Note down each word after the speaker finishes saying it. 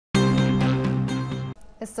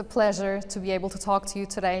It's a pleasure to be able to talk to you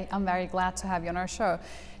today. I'm very glad to have you on our show.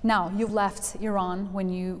 Now, you left Iran when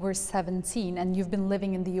you were 17, and you've been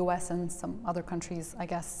living in the US and some other countries, I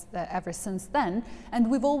guess, ever since then. And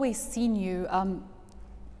we've always seen you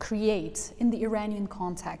create in the Iranian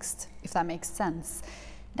context, if that makes sense.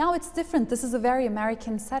 Now it's different. This is a very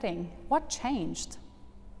American setting. What changed?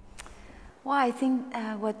 Well, I think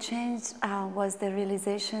what changed was the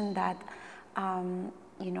realization that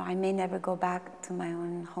I may never go back to my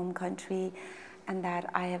own home country, and that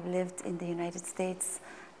I have lived in the United States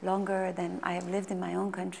longer than I have lived in my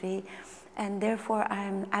own country, and therefore I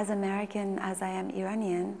am as American as I am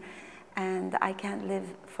Iranian, and I can't live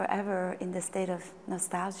forever in the state of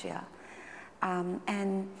nostalgia.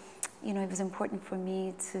 It was important for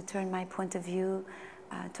me to turn my point of view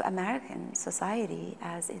to American society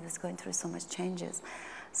as it was going through so much changes.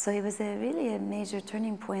 So it was really a major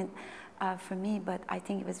turning point for me, but I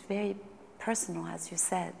think it was very personal, as you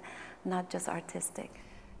said, not just artistic.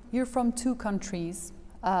 You're from two countries,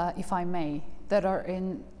 if I may, that are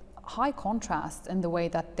in high contrast in the way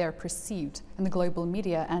that they're perceived in the global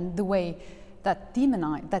media and the way that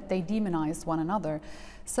they demonize one another.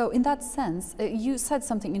 So in that sense, you said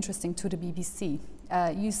something interesting to the BBC.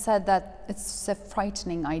 You said that it's a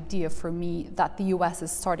frightening idea for me that the US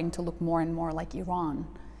is starting to look more and more like Iran.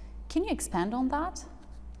 Can you expand on that?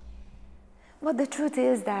 Well, the truth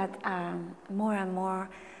is that more and more,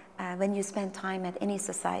 when you spend time at any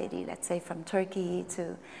society, let's say from Turkey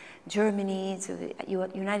to Germany to the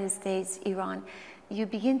United States, Iran, you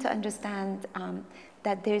begin to understand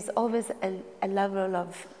that there's always a level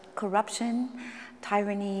of corruption,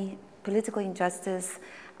 tyranny, political injustice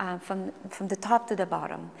from the top to the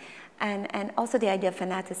bottom, and also the idea of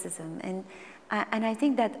fanaticism. And I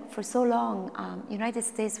think that for so long, United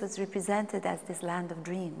States was represented as this land of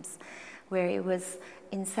dreams, where it was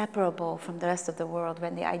inseparable from the rest of the world,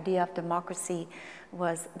 when the idea of democracy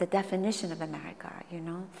was the definition of America,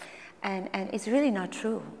 And it's really not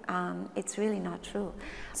true. It's really not true.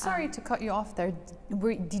 Sorry to cut you off there.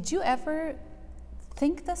 Did you ever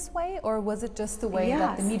think this way, or was it just the way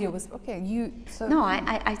that the media was? No,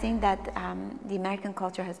 I think that the American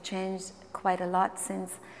culture has changed quite a lot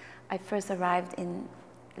since I first arrived in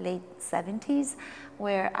late 70s,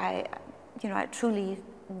 where I truly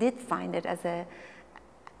did find it as a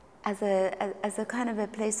kind of a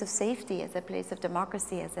place of safety, as a place of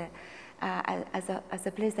democracy, as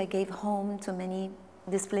a place that gave home to many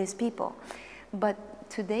displaced people. But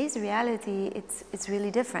today's reality, it's really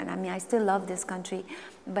different. I mean, I still love this country,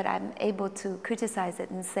 but I'm able to criticize it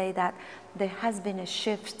and say that there has been a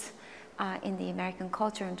shift in the American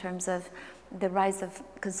culture in terms of the rise of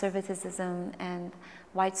conservatism and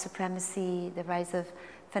white supremacy, the rise of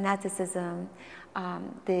fanaticism,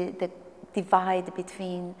 the divide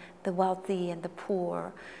between the wealthy and the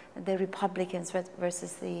poor, the Republicans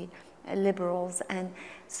versus the liberals. And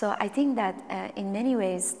so I think that in many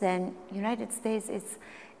ways then United States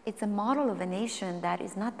it's a model of a nation that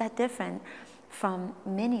is not that different from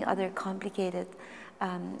many other complicated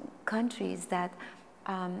countries that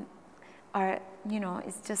are,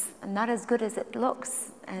 it's just not as good as it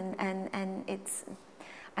looks, and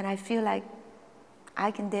I feel like I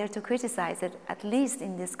can dare to criticize it. At least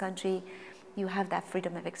in this country, you have that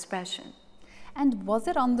freedom of expression. And was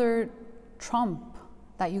it under Trump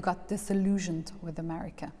that you got disillusioned with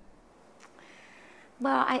America?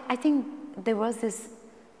 Well, I think there was this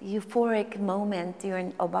euphoric moment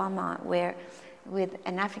during Obama where, with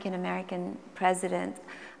an African-American president,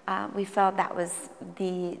 we felt that was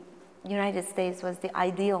the United States was the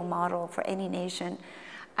ideal model for any nation.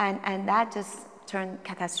 And that just turned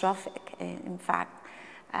catastrophic. In fact,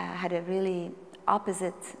 had a really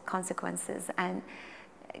opposite consequences. And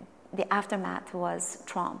the aftermath was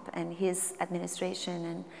Trump and his administration,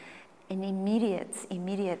 and an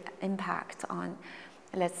immediate impact on,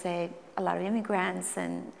 let's say, a lot of immigrants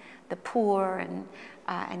and the poor,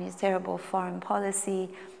 and his terrible foreign policy.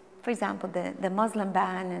 For example, the Muslim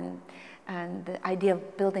ban and the idea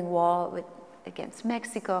of building wall against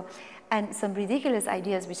Mexico, and some ridiculous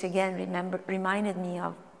ideas which again reminded me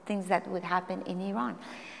of things that would happen in Iran.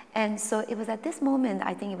 And so it was at this moment,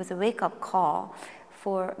 I think it was a wake-up call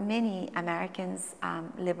for many Americans,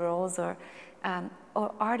 liberals or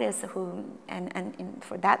artists who, and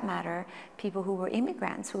for that matter, people who were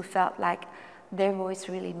immigrants who felt like their voice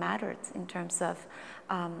really mattered in terms of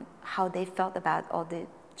how they felt about all the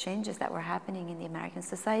changes that were happening in the American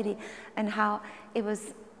society, and how it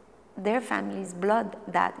was their family's blood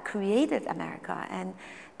that created America, and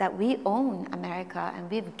that we own America and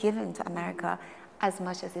we've given to America as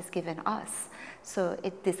much as it's given us. So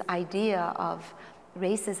this idea of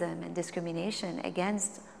racism and discrimination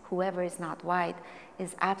against whoever is not white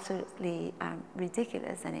is absolutely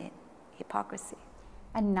ridiculous and a hypocrisy.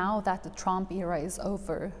 And now that the Trump era is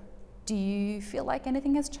over, do you feel like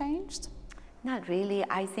anything has changed? Not really.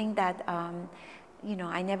 I think that, you know,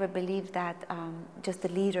 I never believed that just the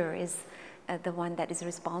leader is the one that is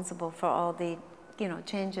responsible for all the, you know,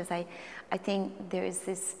 changes. I think there is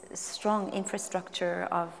this strong infrastructure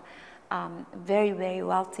of very, very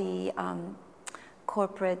wealthy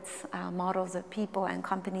corporate models of people and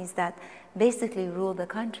companies that basically rule the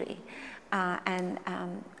country. And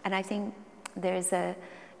I think there is a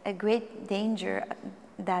great danger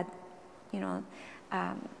that, you know,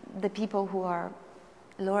 the people who are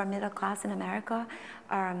lower middle class in America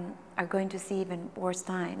are going to see even worse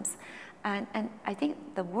times. And I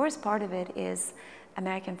think the worst part of it is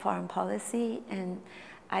American foreign policy, and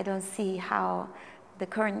I don't see how the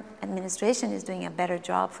current administration is doing a better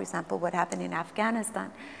job, for example, what happened in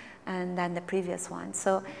Afghanistan, and than the previous one.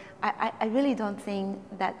 So I really don't think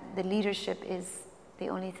that the leadership is the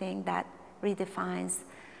only thing that redefines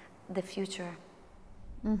the future.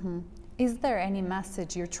 Mm-hmm. Is there any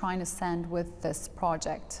message you're trying to send with this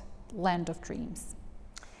project, Land of Dreams?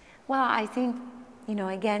 Well, I think, you know,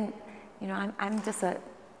 again, you know, I'm just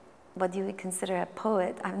what you would consider a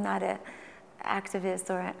poet. I'm not an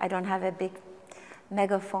activist, or I don't have a big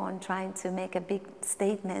megaphone trying to make a big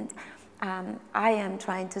statement. I am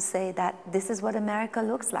trying to say that this is what America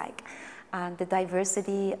looks like. The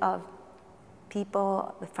diversity of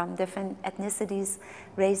people from different ethnicities,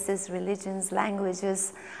 races, religions,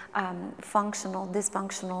 languages, functional,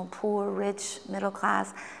 dysfunctional, poor, rich, middle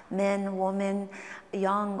class, men, women,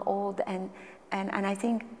 young, old, and I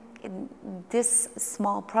think in this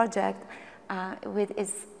small project with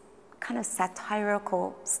its kind of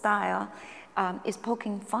satirical style is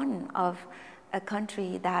poking fun of a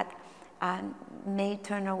country that may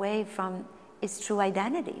turn away from its true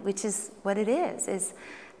identity, which is what it is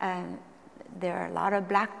there are a lot of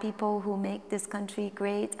black people who make this country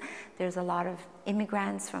great. There's a lot of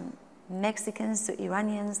immigrants from Mexicans to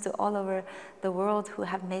Iranians to all over the world who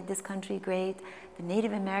have made this country great. The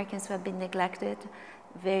Native Americans who have been neglected,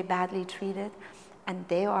 very badly treated, and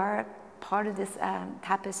they are part of this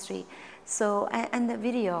tapestry. So, and the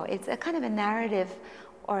video, it's a kind of a narrative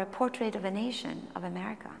or a portrait of a nation, of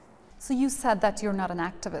America. So you said that you're not an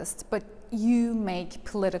activist, but you make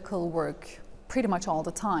political work pretty much all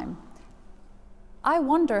the time. I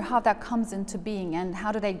wonder how that comes into being, and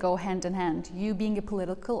how do they go hand in hand, you being a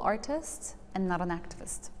political artist and not an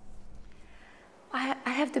activist? I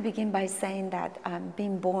have to begin by saying that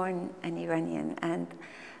being born an Iranian and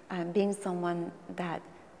being someone that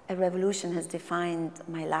a revolution has defined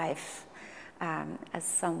my life as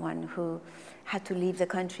someone who had to leave the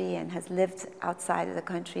country and has lived outside of the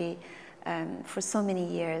country for so many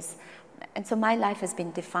years. And so my life has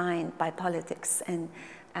been defined by politics, and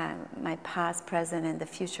my past, present, and the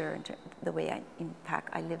future, the way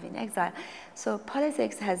I live in exile. So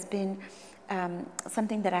politics has been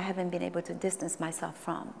something that I haven't been able to distance myself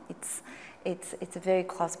from. It's a very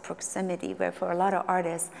close proximity, where for a lot of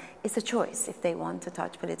artists, it's a choice if they want to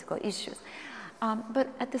touch political issues. But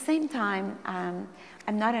at the same time,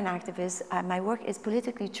 I'm not an activist. My work is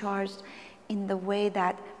politically charged in the way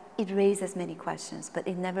that it raises many questions, but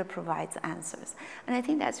it never provides answers. And I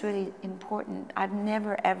think that's really important. I've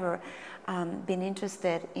never, ever been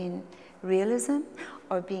interested in realism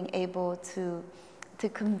or being able to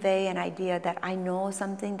convey an idea that I know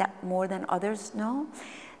something that more than others know.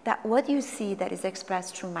 That what you see that is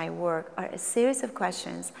expressed through my work are a series of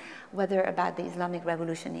questions, whether about the Islamic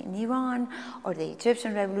Revolution in Iran, or the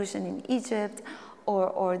Egyptian Revolution in Egypt,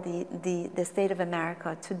 or the state of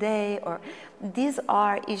America today, or these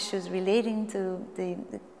are issues relating to the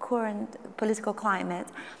current political climate,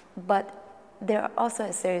 but there are also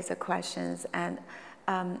a series of questions and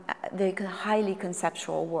very highly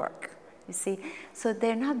conceptual work, you see. So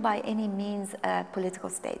they're not by any means political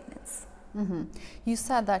statements. Mm-hmm. You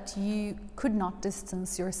said that you could not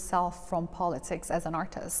distance yourself from politics as an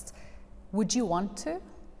artist. Would you want to?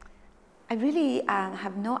 I really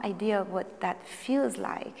have no idea what that feels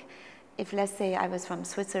like. If, let's say, I was from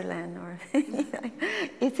Switzerland or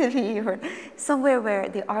Italy or somewhere where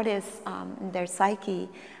the artists, their psyche,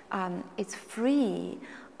 is free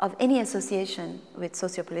of any association with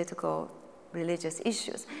socio-political religious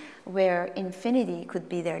issues, where infinity could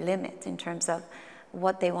be their limit in terms of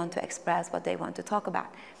what they want to express, what they want to talk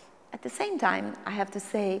about. At the same time, I have to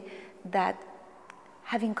say that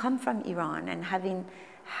having come from Iran and having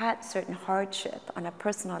had certain hardship on a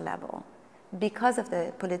personal level because of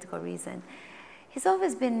the political reason, it's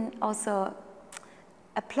always been also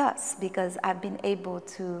a plus, because I've been able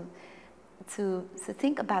to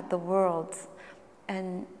think about the world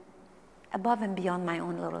and above and beyond my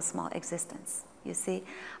own little small existence, you see.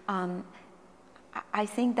 I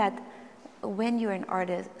think that when you're an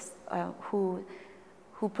artist who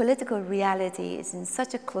political reality is in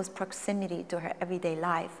such a close proximity to her everyday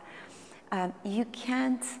life, you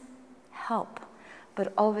can't help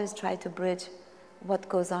but always try to bridge what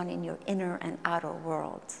goes on in your inner and outer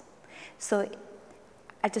world. So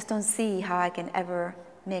I just don't see how I can ever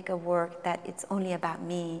make a work that it's only about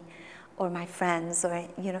me or my friends, or,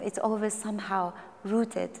 you know, it's always somehow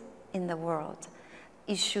rooted in the world,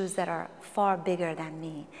 issues that are far bigger than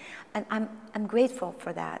me. And I'm grateful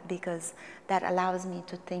for that, because that allows me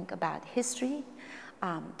to think about history,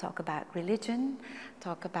 talk about religion,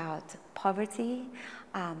 talk about poverty,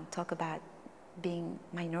 talk about being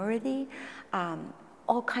minority,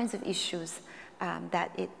 all kinds of issues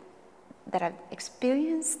that I've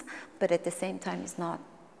experienced, but at the same time it's not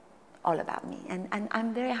all about me. And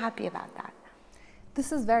I'm very happy about that.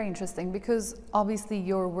 This is very interesting, because obviously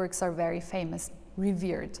your works are very famous,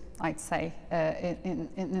 revered, I'd say,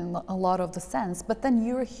 in a lot of the sense. But then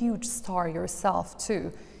you're a huge star yourself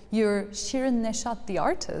too. You're Shirin Neshat, the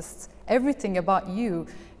artist. Everything about you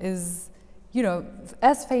is, you know,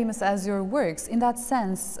 as famous as your works. In that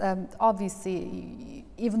sense, obviously,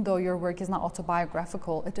 even though your work is not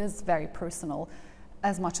autobiographical, it is very personal,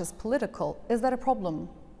 as much as political. Is that a problem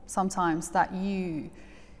sometimes, that you,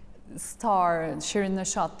 star Shirin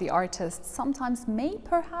Neshat, the artist, sometimes may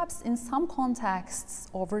perhaps in some contexts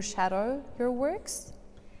overshadow your works?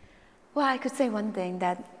 Well, I could say one thing,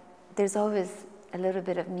 that there's always a little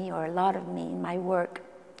bit of me or a lot of me in my work.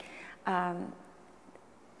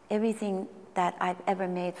 Everything that I've ever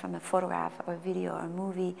made, from a photograph or video or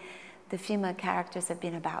movie, the female characters have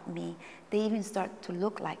been about me. They even start to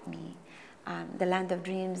look like me. The Land of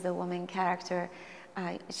Dreams, the woman character,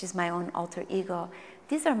 she's my own alter ego.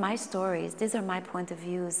 These are my stories, these are my point of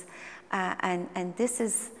views, and this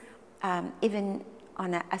is, even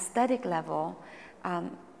on an aesthetic level,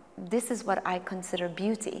 this is what I consider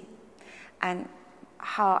beauty, and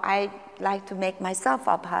how I like to make myself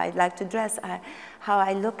up, how I like to dress, how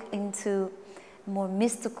I look into more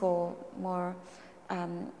mystical, more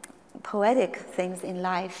poetic things in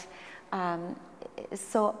life.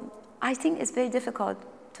 So I think it's very difficult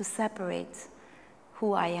to separate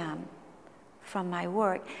who I am from my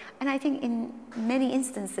work. And I think in many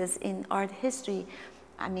instances in art history,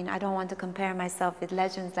 I mean, I don't want to compare myself with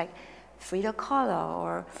legends like Frida Kahlo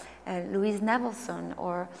or Louise Nevelson,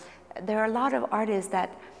 or there are a lot of artists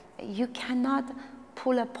that you cannot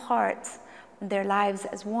pull apart their lives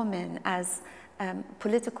as women, as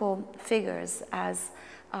political figures, as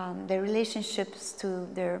their relationships to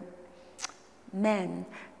their men,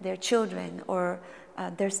 their children, or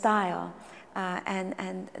their style,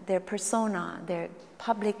 and their persona, their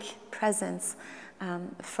public presence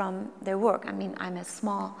from their work. I mean, I'm a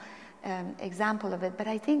small example of it, but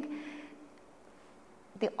I think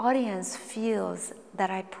the audience feels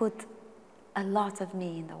that I put a lot of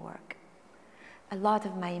me in the work, a lot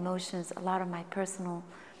of my emotions, a lot of my personal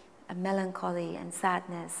melancholy and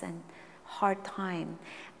sadness and hard time,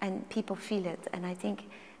 and people feel it. And I think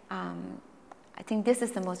this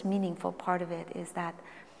is the most meaningful part of it, is that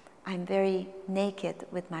I'm very naked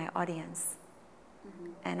with my audience.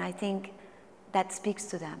 Mm-hmm. And I think that speaks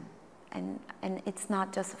to them. And it's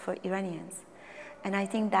not just for Iranians. And I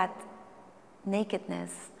think that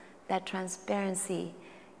nakedness, that transparency,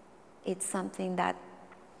 it's something that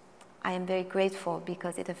I am very grateful,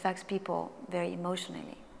 because it affects people very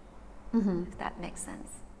emotionally. Mm-hmm. If that makes sense.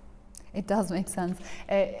 It does make sense.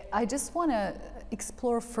 I just want to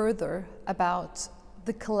explore further about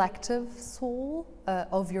the collective soul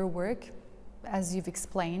of your work, as you've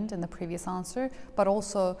explained in the previous answer, but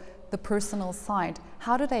also the personal side.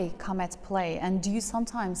 How do they come at play? And do you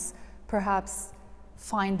sometimes perhaps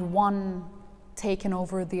find one taken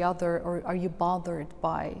over the other, or are you bothered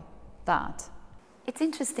by that? It's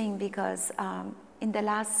interesting, because in the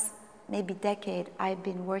last maybe decade, I've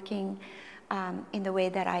been working in the way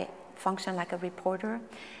that I function like a reporter,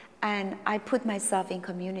 and I put myself in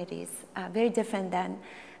communities, very different than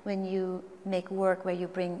when you make work where you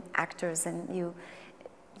bring actors and you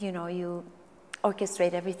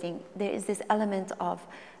orchestrate everything. There is this element of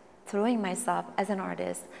throwing myself as an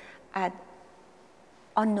artist at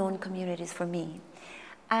unknown communities for me.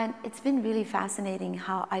 And it's been really fascinating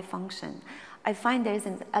how I function. I find there's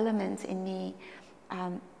an element in me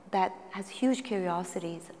that has huge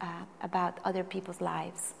curiosities about other people's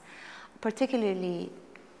lives, particularly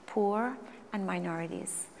poor and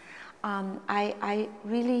minorities. I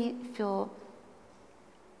really feel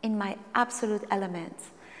in my absolute element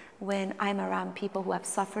when I'm around people who have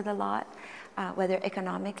suffered a lot, whether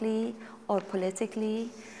economically or politically,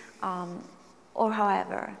 or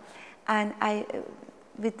however. And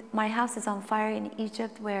my house is on fire in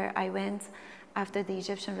Egypt, where I went after the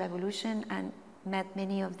Egyptian revolution and met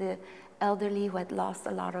many of the elderly who had lost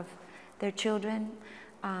a lot of their children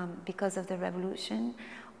because of the revolution.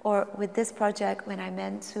 Or with this project, when I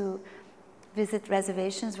went to visit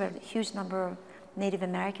reservations where a huge number of Native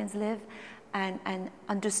Americans live, and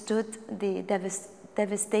understood the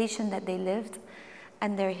devastation that they lived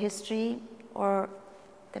and their history, or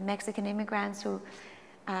the Mexican immigrants who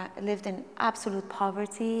lived in absolute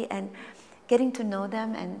poverty, and getting to know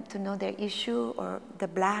them and to know their issue, or the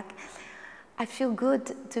Black. I feel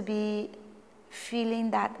good to be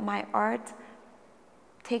feeling that my art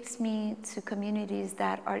takes me to communities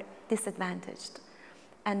that are disadvantaged,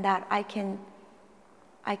 and that I can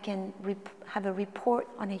have a report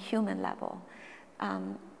on a human level.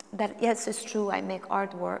 That yes, it's true, I make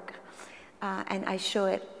artwork and I show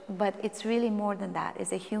it, but it's really more than that.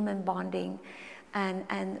 It's a human bonding,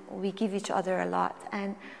 and we give each other a lot.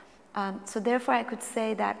 And so therefore I could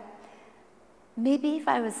say that maybe if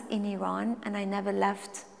I was in Iran and I never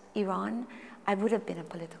left Iran, I would have been a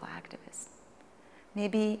political activist.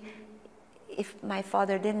 Maybe if my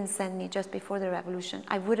father didn't send me just before the revolution,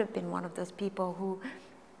 I would have been one of those people who,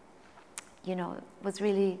 you know, was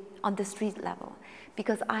really on the street level.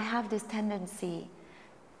 Because I have this tendency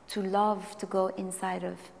to love to go inside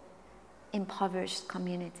of impoverished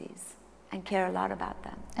communities and care a lot about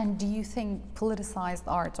them. And do you think politicized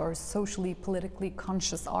art or socially, politically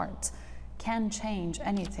conscious art can change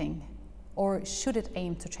anything, or should it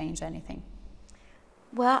aim to change anything?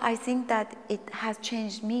 Well, I think that it has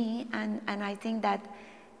changed me, and I think that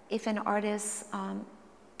if an artist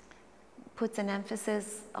puts an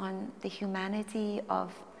emphasis on the humanity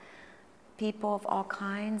of people of all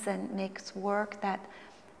kinds and makes work that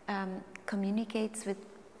communicates with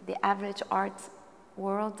the average art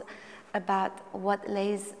world about what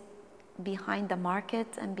lays behind the market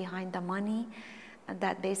and behind the money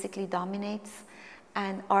that basically dominates,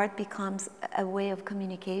 and art becomes a way of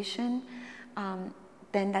communication,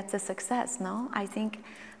 then that's a success, no? I think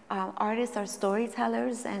artists are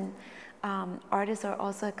storytellers, and artists are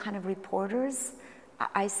also kind of reporters.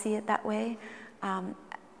 I see it that way.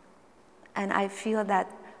 And I feel that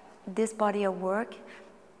this body of work,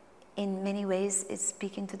 in many ways, is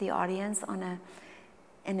speaking to the audience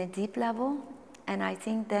in a deep level. And I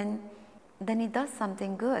think then it does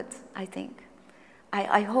something good, I think.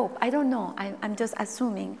 I hope. I don't know. I'm just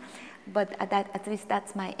assuming. But at least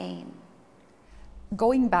that's my aim.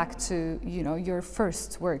 Going back to, you know, your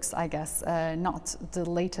first works, I guess, not the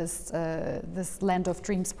latest, this Land of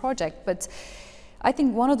Dreams project, but I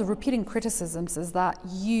think one of the repeating criticisms is that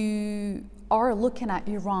you are looking at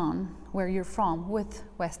Iran, where you're from, with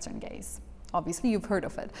Western gaze. Obviously, you've heard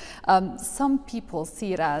of it. Some people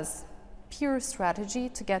see it as pure strategy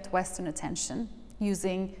to get Western attention,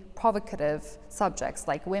 using provocative subjects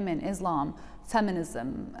like women, Islam,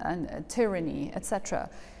 feminism, and tyranny, etc.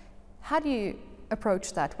 How do you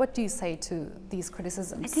approach that? What do you say to these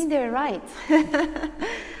criticisms? I think they're right.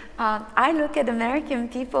 I look at American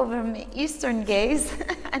people from Eastern gaze,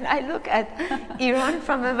 and I look at Iran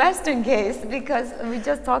from a Western gaze, because we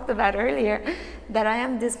just talked about earlier that I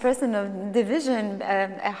am this person of division,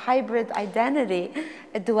 a hybrid identity.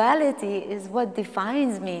 A duality is what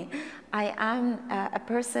defines me. I am a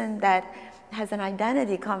person that has an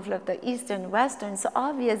identity conflict of Eastern, Western, so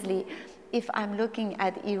obviously if I'm looking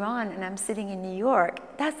at Iran and I'm sitting in New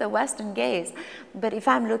York, that's a Western gaze. But if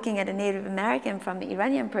I'm looking at a Native American from the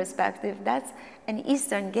Iranian perspective, that's an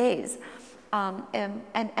Eastern gaze. And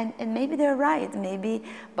maybe they're right, maybe,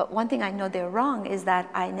 but one thing I know they're wrong is that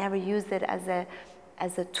I never used it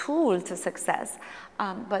as a tool to success.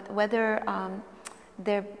 But whether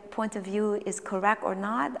their point of view is correct or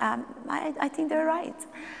not, I think they're right.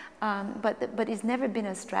 But it's never been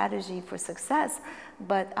a strategy for success.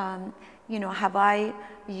 But you know, have I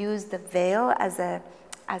used the veil as a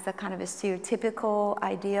kind of a stereotypical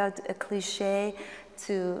idea, a cliche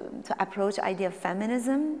to approach the idea of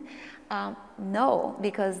feminism? No,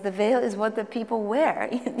 because the veil is what the people wear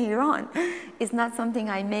in Iran. It's not something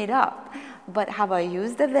I made up. But have I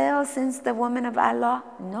used the veil since the Woman of Allah?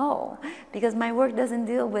 No, because my work doesn't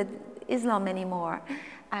deal with Islam anymore.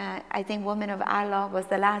 I think Woman of Allah was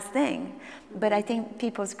the last thing. But I think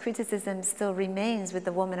people's criticism still remains with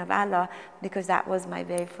the Woman of Allah, because that was my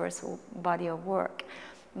very first body of work.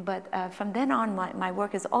 But from then on, my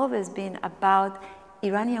work has always been about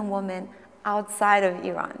Iranian women outside of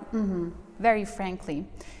Iran. Mm-hmm. Very frankly,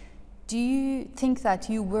 Do you think that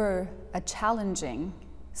you were challenging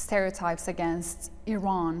stereotypes against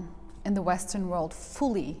Iran in the Western world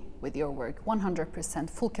fully with your work, 100%,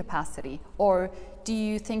 full capacity? Or do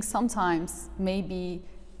you think sometimes, maybe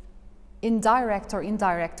in direct or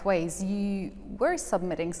indirect ways, you were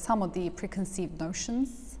submitting some of the preconceived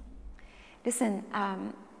notions? Listen,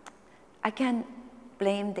 I can't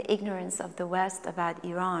blame the ignorance of the West about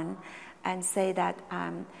Iran and say that,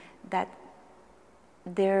 that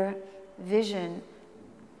their vision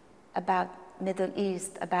about Middle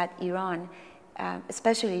East, about Iran,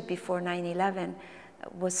 especially before 9/11,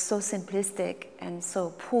 was so simplistic and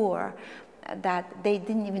so poor that they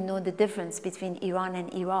didn't even know the difference between Iran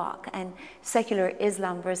and Iraq and secular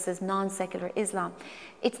Islam versus non-secular Islam.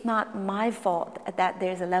 It's not my fault that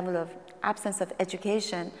there's a level of absence of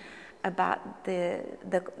education about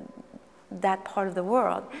that part of the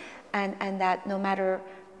world, and that no matter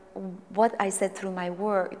what I said through my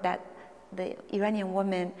work, that the Iranian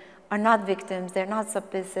women are not victims, they're not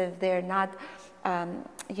submissive, they're not,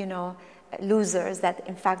 you know, losers, that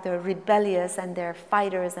in fact they're rebellious and they're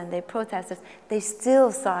fighters and they're protesters. They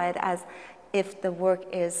still saw it as if the work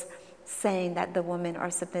is saying that the women are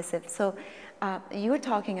submissive. So you're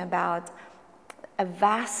talking about a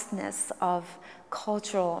vastness of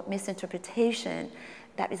cultural misinterpretation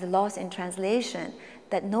that is lost in translation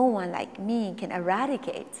that no one like me can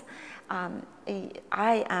eradicate.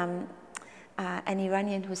 I am an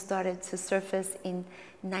Iranian who started to surface in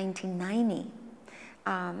 1990.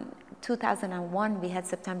 2001, we had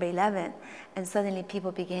September 11, and suddenly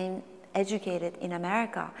people became educated in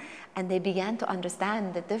America, and they began to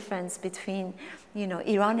understand the difference between, you know,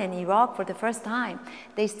 Iran and Iraq for the first time.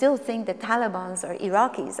 They still think the Talibans are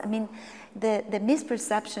Iraqis. I mean, the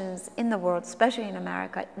misperceptions in the world, especially in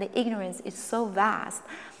America, the ignorance is so vast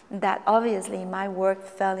that obviously my work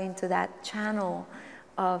fell into that channel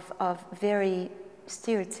of very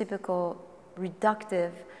stereotypical,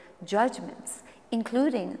 reductive judgments,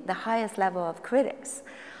 including the highest level of critics.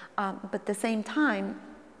 But at the same time,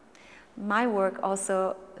 my work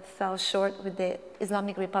also fell short with the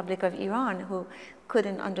Islamic Republic of Iran, who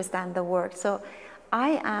couldn't understand the work. So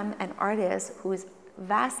I am an artist who is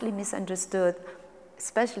vastly misunderstood,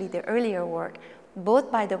 especially the earlier work,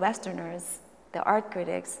 both by the Westerners, the art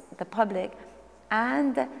critics, the public,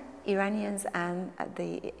 and Iranians and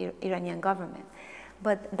the Iranian government.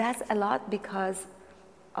 But that's a lot because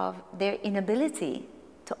of their inability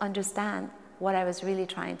to understand what I was really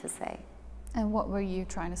trying to say. And what were you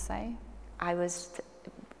trying to say? I was,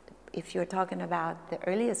 if you're talking about the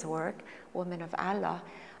earliest work, Women of Allah,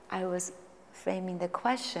 I was framing the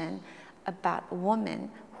question about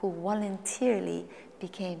women who voluntarily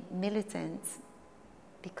became militants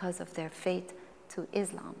because of their faith to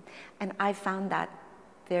Islam. And I found that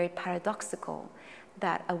very paradoxical,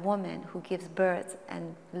 that a woman who gives birth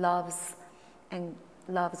and loves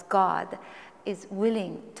God is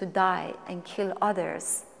willing to die and kill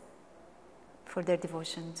others for their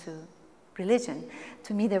devotion to religion.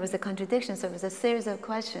 To me, there was a contradiction. So it was a series of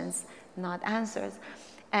questions, not answers.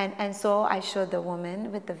 And so I showed the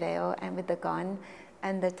woman with the veil and with the gun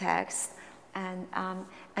and the text.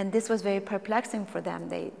 And this was very perplexing for them.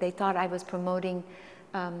 They thought I was promoting,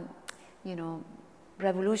 you know,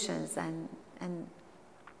 revolutions and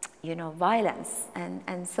you know, violence.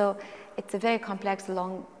 And so it's a very complex,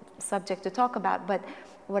 long subject to talk about. But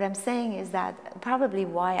what I'm saying is that probably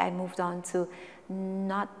why I moved on to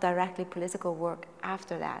not directly political work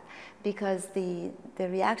after that, because the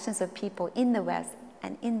reactions of people in the West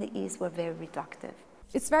and in the East were very reductive.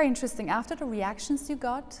 It's very interesting. After the reactions you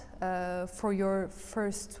got for your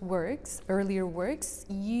first works, earlier works,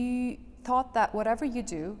 you thought that whatever you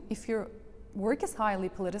do, if your work is highly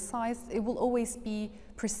politicized, it will always be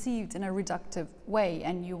perceived in a reductive way,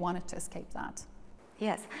 and you wanted to escape that.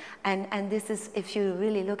 Yes, and this is, if you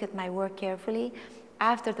really look at my work carefully,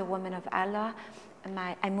 after the Women of Allah,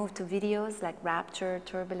 I moved to videos like Rapture,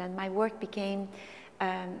 Turbulent. My work became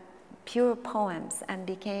pure poems and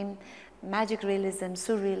became magic realism,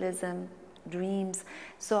 surrealism, dreams.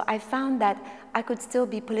 So I found that I could still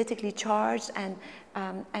be politically charged and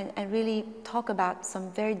really talk about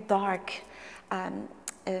some very dark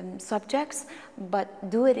subjects, but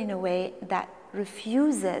do it in a way that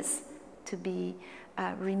refuses to be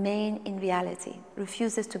remain in reality,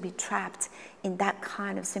 refuses to be trapped in that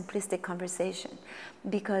kind of simplistic conversation,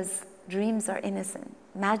 because dreams are innocent.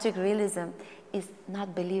 Magic realism is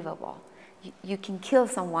not believable. You can kill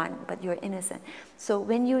someone, but you're innocent. So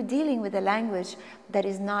when you're dealing with a language that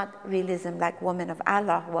is not realism, like Woman of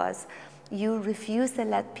Allah was, you refuse to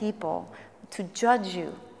let people to judge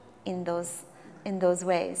you in those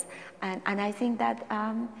ways. And I think that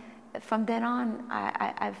from then on,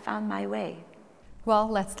 I've found my way. Well,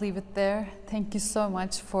 let's leave it there. Thank you so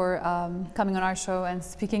much for coming on our show and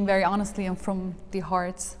speaking very honestly and from the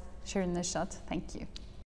heart. Shirin Neshat, thank you.